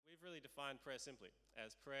really define prayer simply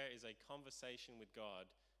as prayer is a conversation with God.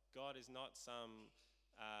 God is not some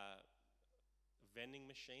vending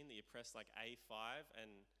machine that you press like A5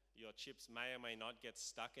 and your chips may or may not get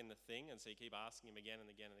stuck in the thing, and so you keep asking him again and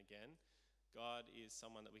again and again. God is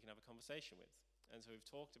someone that we can have a conversation with. And so we've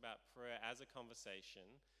talked about prayer as a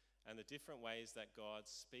conversation and the different ways that God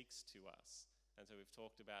speaks to us. And so we've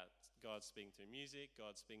talked about God speaking through music,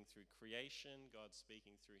 God speaking through creation, God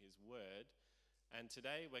speaking through his word. And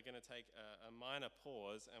today we're going to take a minor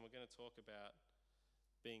pause and we're going to talk about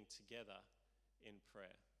being together in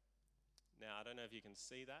prayer. Now, I don't know if you can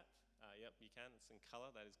see that. Yep, you can. It's in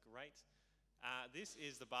colour. That is great. This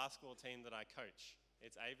is the basketball team that I coach.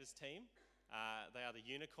 It's Ava's team. They are the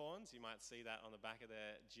Unicorns. You might see that on the back of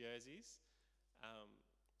their jerseys.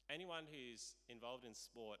 Anyone who's involved in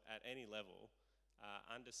sport at any level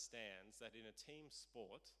understands that in a team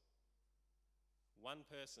sport, one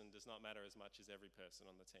person does not matter as much as every person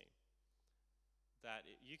on the team. That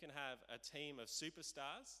you can have a team of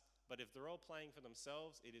superstars, but if they're all playing for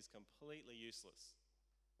themselves, it is completely useless,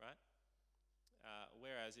 right?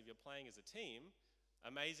 Whereas if you're playing as a team,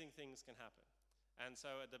 amazing things can happen. And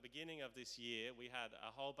so at the beginning of this year, we had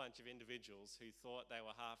a whole bunch of individuals who thought they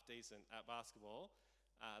were half decent at basketball.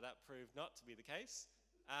 That proved not to be the case,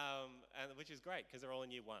 and which is great because they're all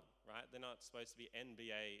in year one, right? They're not supposed to be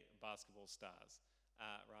NBA basketball stars,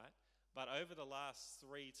 right? But over the last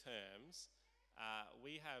 3 terms,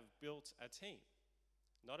 we have built a team,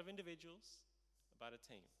 not of individuals, but a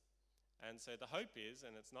team. And so the hope is,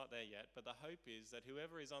 and it's not there yet, but the hope is that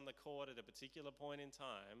whoever is on the court at a particular point in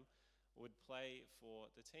time would play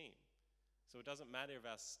for the team. So it doesn't matter if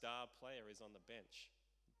our star player is on the bench,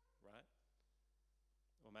 right?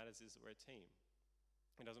 What matters is that we're a team.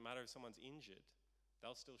 It doesn't matter if someone's injured.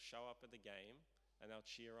 They'll still show up at the game and they'll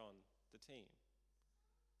cheer on the team.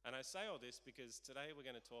 And I say all this because today we're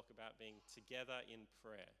going to talk about being together in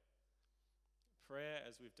prayer. Prayer,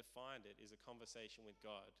 as we've defined it, is a conversation with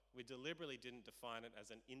God. We deliberately didn't define it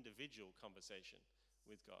as an individual conversation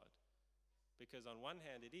with God. Because on one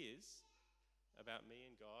hand, it is about me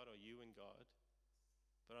and God or you and God.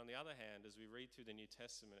 But on the other hand, as we read through the New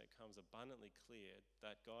Testament, it becomes abundantly clear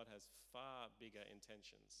that God has far bigger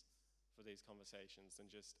intentions for these conversations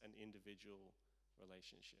than just an individual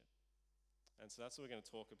relationship. And so that's what we're going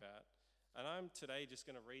to talk about. And I'm today just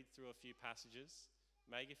going to read through a few passages,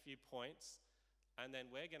 make a few points, and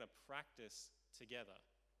then we're going to practice together,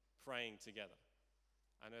 praying together.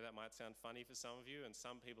 I know that might sound funny for some of you, and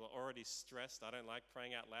some people are already stressed. I don't like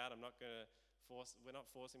praying out loud. We're not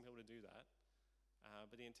forcing people to do that.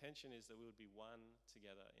 But the intention is that we would be one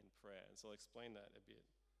together in prayer. And so I'll explain that a bit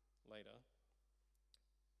later.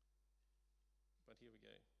 But here we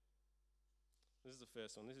go. This is the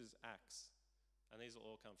first one. This is Acts. And these will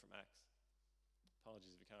all come from Acts.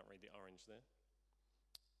 Apologies if you can't read the orange there.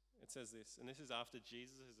 It says this, and this is after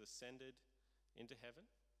Jesus has ascended into heaven,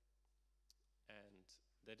 and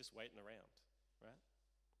they're just waiting around, right?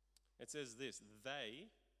 It says this,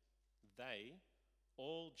 they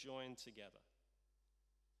all joined together.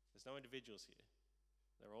 There's no individuals here.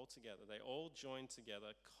 They're all together. They all joined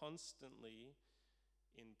together constantly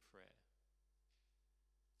in prayer.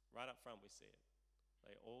 Right up front we see it.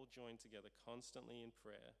 They all joined together constantly in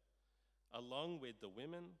prayer, along with the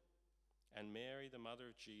women and Mary, the mother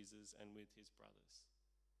of Jesus, and with his brothers.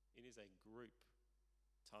 It is a group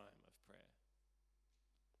time of prayer.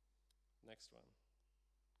 Next one.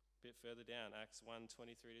 A bit further down, Acts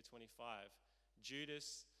 1:23-25.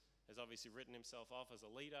 Judas has obviously written himself off as a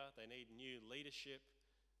leader. They need new leadership.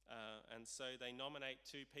 And so they nominate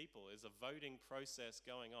 2 people. There's a voting process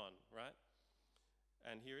going on, right?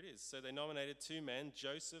 And here it is. So they nominated 2 men,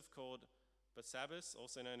 Joseph, called Barsabbas,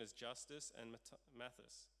 also known as Justus, and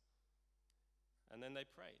Matthias. And then they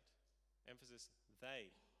prayed. Emphasis,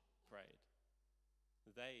 they prayed.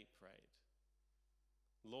 They prayed.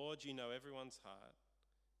 Lord, you know everyone's heart.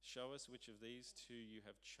 Show us which of these 2 you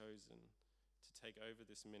have chosen to take over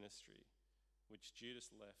this ministry, which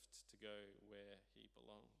Judas left to go where he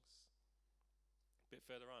belongs. A bit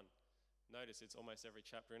further on, notice it's almost every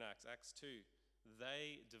chapter in Acts. Acts 2,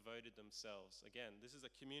 they devoted themselves. Again, this is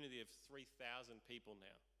a community of 3,000 people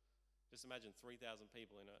now. Just imagine 3,000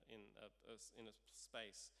 people in a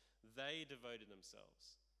space. They devoted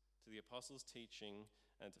themselves to the apostles' teaching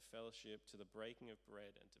and to fellowship, to the breaking of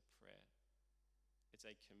bread and to prayer. It's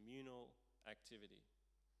a communal activity.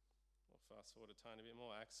 We'll fast forward a tiny bit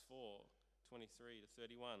more. Acts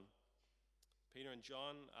 4:23-31. Peter and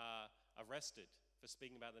John are arrested for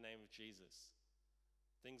speaking about the name of Jesus.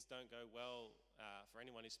 Things don't go well for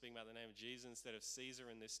anyone who's speaking about the name of Jesus instead of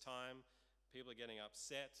Caesar in this time. People are getting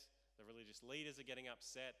upset. The religious leaders are getting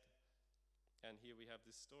upset. And here we have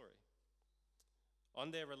this story.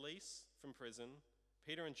 On their release from prison,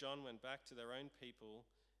 Peter and John went back to their own people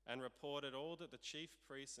and reported all that the chief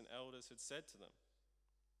priests and elders had said to them.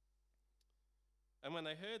 And when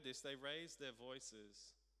they heard this, they raised their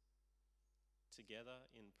voices together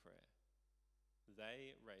in prayer.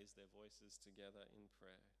 They raised their voices together in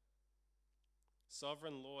prayer.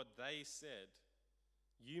 Sovereign Lord, they said,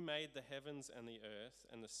 you made the heavens and the earth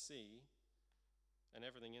and the sea and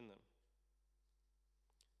everything in them.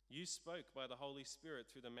 You spoke by the Holy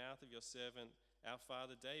Spirit through the mouth of your servant, our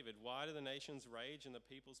father David. Why do the nations rage and the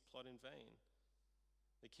peoples plot in vain?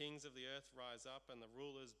 The kings of the earth rise up and the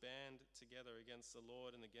rulers band together against the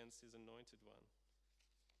Lord and against his anointed one.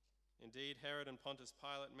 Indeed, Herod and Pontius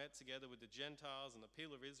Pilate met together with the Gentiles and the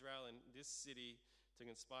people of Israel in this city to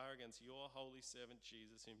conspire against your holy servant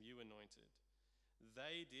Jesus, whom you anointed.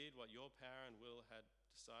 They did what your power and will had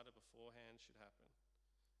decided beforehand should happen.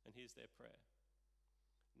 And here's their prayer.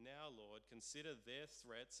 Now, Lord, consider their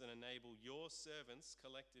threats and enable your servants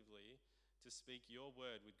collectively to speak your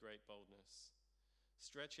word with great boldness.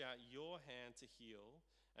 Stretch out your hand to heal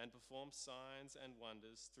and perform signs and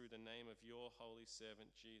wonders through the name of your holy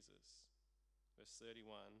servant Jesus. Verse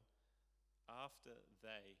 31, after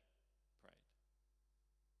they prayed.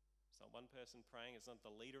 It's not one person praying, it's not the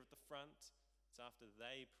leader at the front, it's after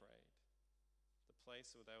they prayed. The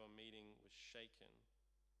place where they were meeting was shaken,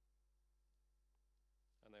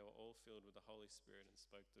 and they were all filled with the Holy Spirit and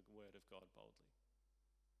spoke the word of God boldly.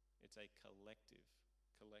 It's a collective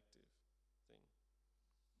thing.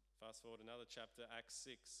 Fast forward another chapter, Acts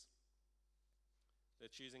 6.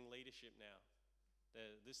 They're choosing leadership now.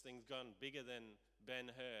 This thing's gone bigger than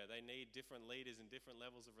Ben-Hur. They need different leaders in different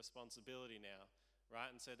levels of responsibility now,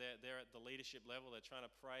 right? And so they're at the leadership level. They're trying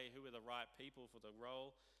to pray who are the right people for the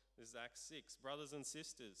role. This is Acts 6. Brothers and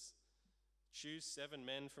sisters, choose 7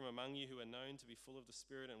 men from among you who are known to be full of the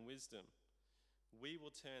Spirit and wisdom. We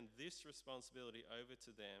will turn this responsibility over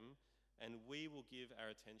to them, and we will give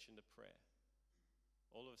our attention to prayer.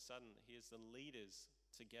 All of a sudden, here's the leaders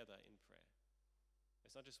together in prayer.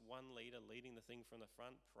 It's not just one leader leading the thing from the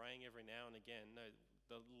front, praying every now and again. No,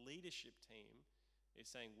 the leadership team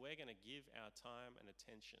is saying we're going to give our time and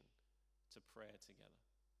attention to prayer together.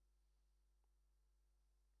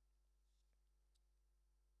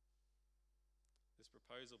 This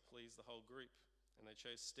proposal pleased the whole group, and they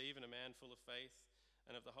chose Stephen, a man full of faith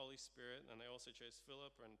and of the Holy Spirit, and they also chose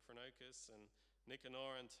Philip and Pronocus and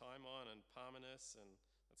Nicanor and Timon and Parmenas, and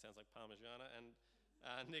that sounds like Parmigiana, and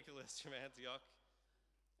Nicholas from Antioch.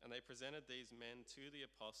 And they presented these men to the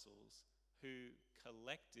apostles, who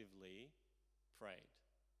collectively prayed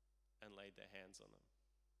and laid their hands on them.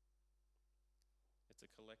 It's a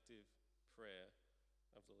collective prayer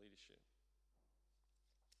of the leadership.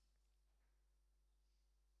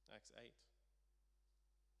 Acts 8.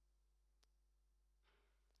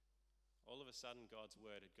 All of a sudden, God's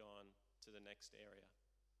word had gone to the next area.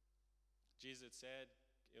 Jesus had said,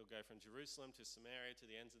 it'll go from Jerusalem to Samaria to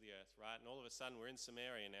the ends of the earth, right? And all of a sudden, we're in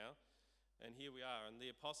Samaria now. And here we are. And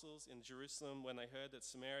the apostles in Jerusalem, when they heard that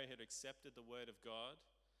Samaria had accepted the word of God,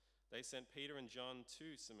 they sent Peter and John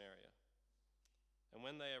to Samaria. And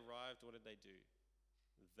when they arrived, what did they do?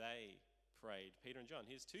 They prayed. Peter and John.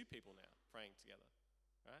 Here's 2 people now praying together,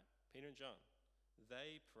 right? Peter and John.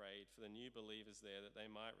 They prayed for the new believers there that they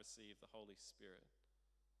might receive the Holy Spirit,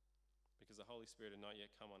 because the Holy Spirit had not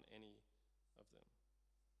yet come on any of them.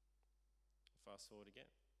 Fast forward again.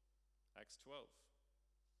 Acts 12.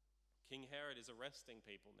 King Herod is arresting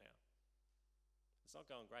people now. It's not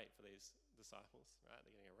going great for these disciples, right?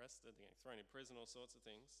 They're getting arrested, they're getting thrown in prison, all sorts of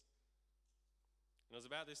things. And it was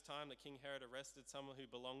about this time that King Herod arrested someone who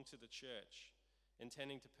belonged to the church,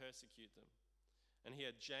 intending to persecute them. And he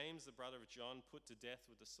had James, the brother of John, put to death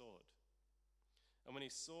with the sword. And when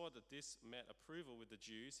he saw that this met approval with the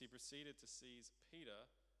Jews, he proceeded to seize Peter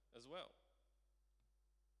as well.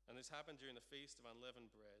 And this happened during the Feast of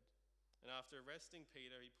Unleavened Bread. And after arresting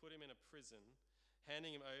Peter, he put him in a prison,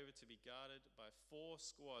 handing him over to be guarded by 4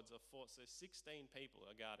 squads of 4. So 16 people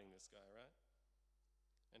are guarding this guy, right?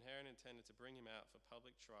 And Herod intended to bring him out for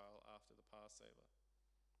public trial after the Passover.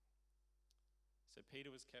 So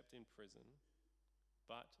Peter was kept in prison,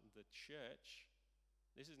 but the church,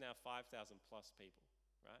 this is now 5,000 plus people,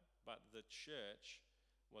 right? But the church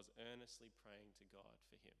was earnestly praying to God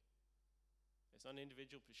for him. It's not an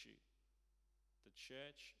individual pursuit. The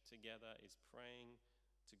church together is praying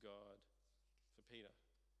to God for Peter.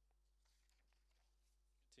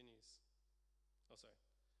 Continues.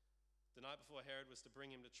 The night before Herod was to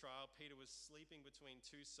bring him to trial, Peter was sleeping between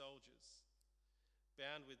 2 soldiers,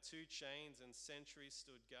 bound with 2 chains, and sentries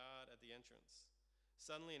stood guard at the entrance.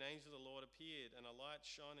 Suddenly an angel of the Lord appeared, and a light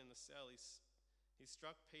shone in the cell. He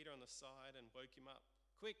struck Peter on the side and woke him up.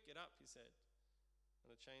 "Quick, get up," he said. And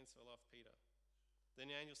the chains fell off Peter. Then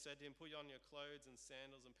the angel said to him, "Put on your clothes and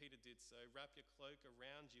sandals," and Peter did so. "Wrap your cloak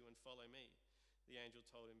around you and follow me," the angel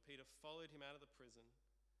told him. Peter followed him out of the prison,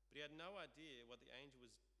 but he had no idea what the angel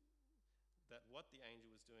was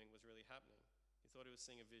doing was really happening. He thought he was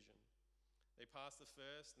seeing a vision. They passed the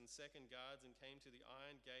first and second guards and came to the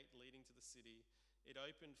iron gate leading to the city. It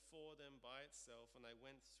opened for them by itself, and they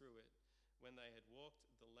went through it. When they had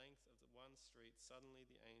walked the length of the one street, suddenly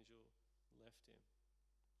the angel left him.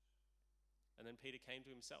 And then Peter came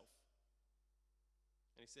to himself.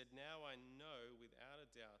 And he said, "Now I know without a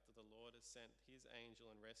doubt that the Lord has sent his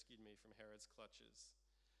angel and rescued me from Herod's clutches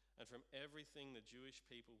and from everything the Jewish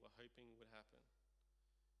people were hoping would happen."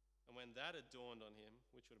 And when that had dawned on him,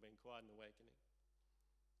 which would have been quite an awakening,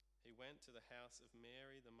 he went to the house of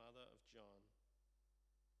Mary, the mother of John,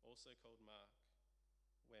 also called Mark,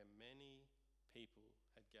 where many people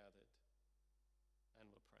had gathered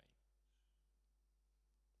and were praying.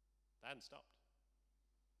 They hadn't stopped.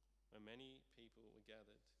 Where many people were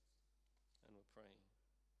gathered and were praying.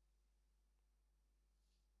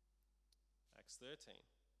 Acts 13.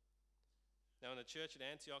 Now in the church at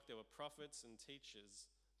Antioch there were prophets and teachers: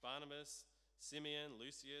 Barnabas, Simeon,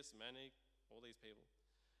 Lucius, Manaen, all these people.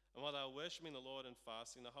 And while they were worshipping the Lord and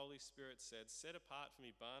fasting, the Holy Spirit said, "Set apart for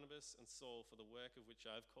me Barnabas and Saul for the work of which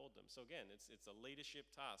I have called them." So again, it's a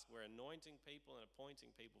leadership task. We're anointing people and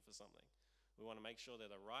appointing people for something. We want to make sure they're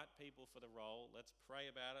the right people for the role. Let's pray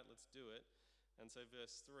about it. Let's do it. And so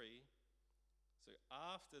verse 3, so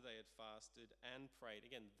after they had fasted and prayed,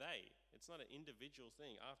 again, it's not an individual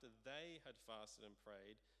thing. After they had fasted and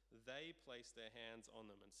prayed, they placed their hands on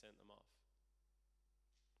them and sent them off.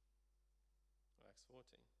 Acts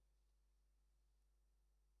 14.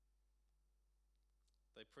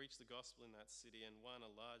 They preached the gospel in that city and won a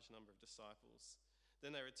large number of disciples.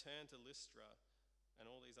 Then they returned to Lystra and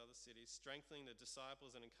all these other cities, strengthening the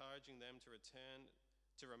disciples and encouraging them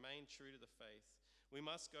to remain true to the faith. "We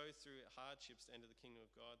must go through hardships to enter the kingdom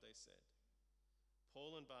of God," they said.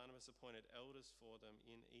 Paul and Barnabas appointed elders for them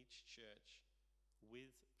in each church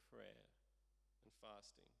with prayer and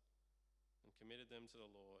fasting, and committed them to the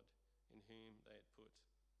Lord in whom they had put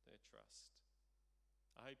their trust.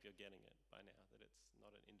 I hope you're getting it by now, that it's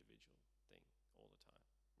not an individual thing all the time.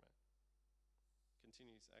 Right?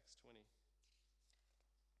 Continues, Acts 20.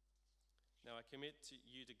 "Now I commit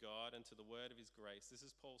you to God and to the word of his grace," this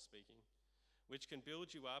is Paul speaking, "which can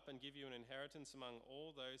build you up and give you an inheritance among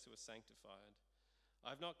all those who are sanctified. I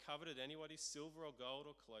have not coveted anybody's silver or gold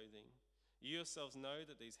or clothing. You yourselves know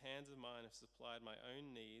that these hands of mine have supplied my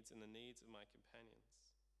own needs and the needs of my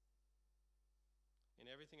companions. In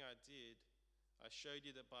everything I did, I showed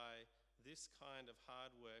you that by this kind of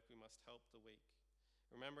hard work we must help the weak,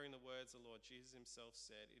 remembering the words the Lord Jesus himself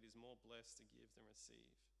said, 'It is more blessed to give than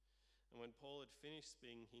receive.' And when Paul had finished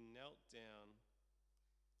speaking, he knelt down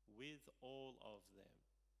with all of them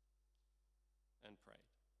and prayed."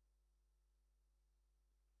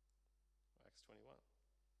 Acts 21.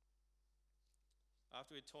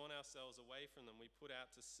 "After we'd torn ourselves away from them, we put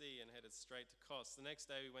out to sea and headed straight to Kos. The next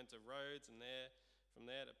day we went to Rhodes and from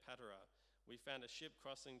there to Patara. We found a ship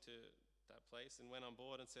crossing to that place and went on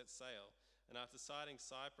board and set sail. And after sighting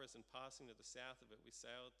Cyprus and passing to the south of it, we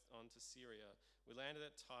sailed on to Syria. We landed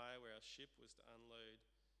at Tyre, where our ship was to unload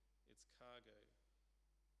its cargo.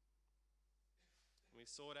 And we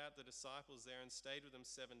sought out the disciples there and stayed with them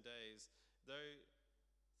 7 days. Through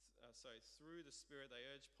the Spirit, they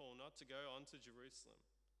urged Paul not to go on to Jerusalem.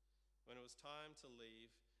 When it was time to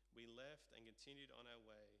leave, we left and continued on our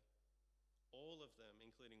way. All of them,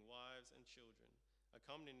 including wives and children,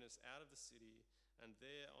 accompanied us out of the city, and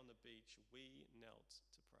there on the beach we knelt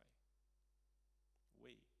to pray."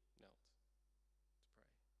 We knelt to pray.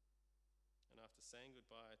 "And after saying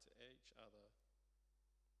goodbye to each other,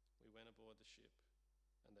 we went aboard the ship,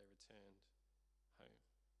 and they returned home."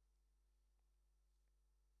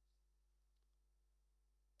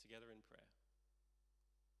 Together in prayer.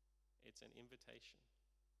 It's an invitation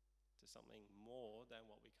to something more than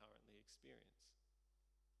what we currently experience.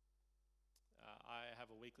 I have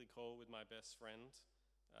a weekly call with my best friend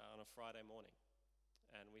on a Friday morning,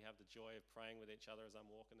 and we have the joy of praying with each other as I'm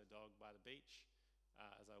walking the dog by the beach,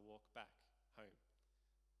 as I walk back home.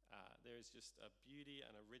 There is just a beauty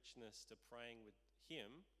and a richness to praying with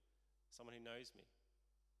him, someone who knows me,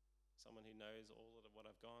 someone who knows all of what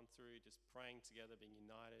I've gone through, just praying together, being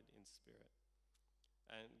united in spirit.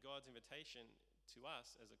 And God's invitation to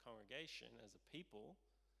us as a congregation, as a people,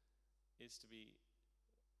 is to be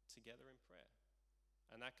together in prayer.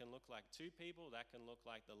 And that can look like 2 people, that can look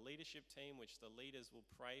like the leadership team, which the leaders will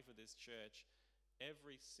pray for this church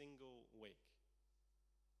every single week.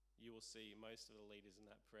 You will see most of the leaders in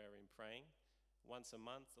that prayer room praying. Once a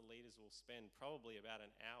month, the leaders will spend probably about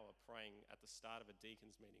an hour praying at the start of a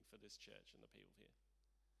deacons meeting for this church and the people here.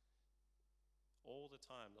 All the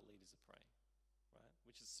time the leaders are praying, right?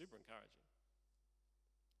 Which is super encouraging.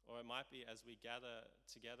 Or it might be as we gather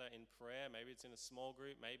together in prayer, maybe it's in a small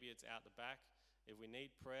group, maybe it's out the back. If we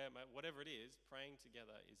need prayer, whatever it is, praying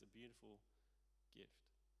together is a beautiful gift.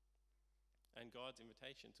 And God's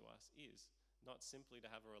invitation to us is not simply to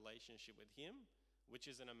have a relationship with Him, which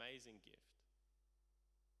is an amazing gift,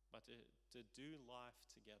 but to do life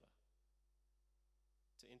together,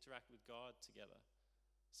 to interact with God together.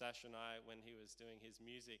 Sash and I, when he was doing his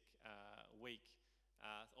music week,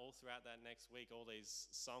 all throughout that next week, all these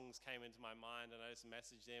songs came into my mind, and I just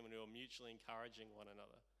messaged them, and we were mutually encouraging one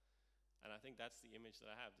another. And I think that's the image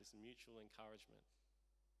that I have, this mutual encouragement.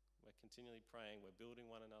 We're continually praying, we're building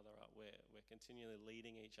one another up, we're continually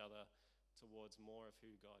leading each other towards more of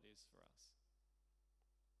who God is for us.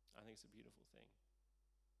 I think it's a beautiful thing.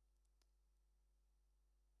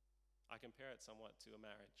 I compare it somewhat to a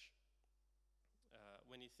marriage.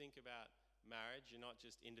 When you think about marriage, you're not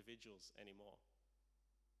just individuals anymore.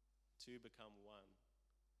 2 become one.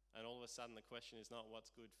 And all of a sudden the question is not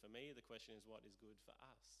what's good for me, the question is what is good for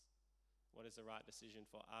us. What is the right decision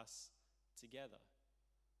for us together?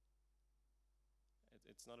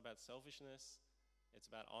 It's not about selfishness. It's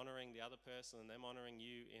about honoring the other person and them honoring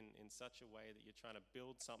you in such a way that you're trying to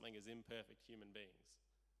build something as imperfect human beings,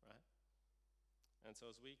 right? And so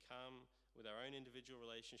as we come with our own individual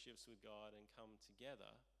relationships with God and come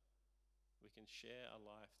together, we can share a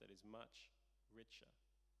life that is much richer.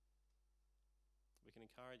 We can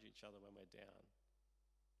encourage each other when we're down.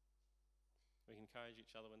 We can encourage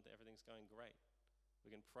each other when everything's going great.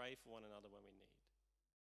 We can pray for one another when we need.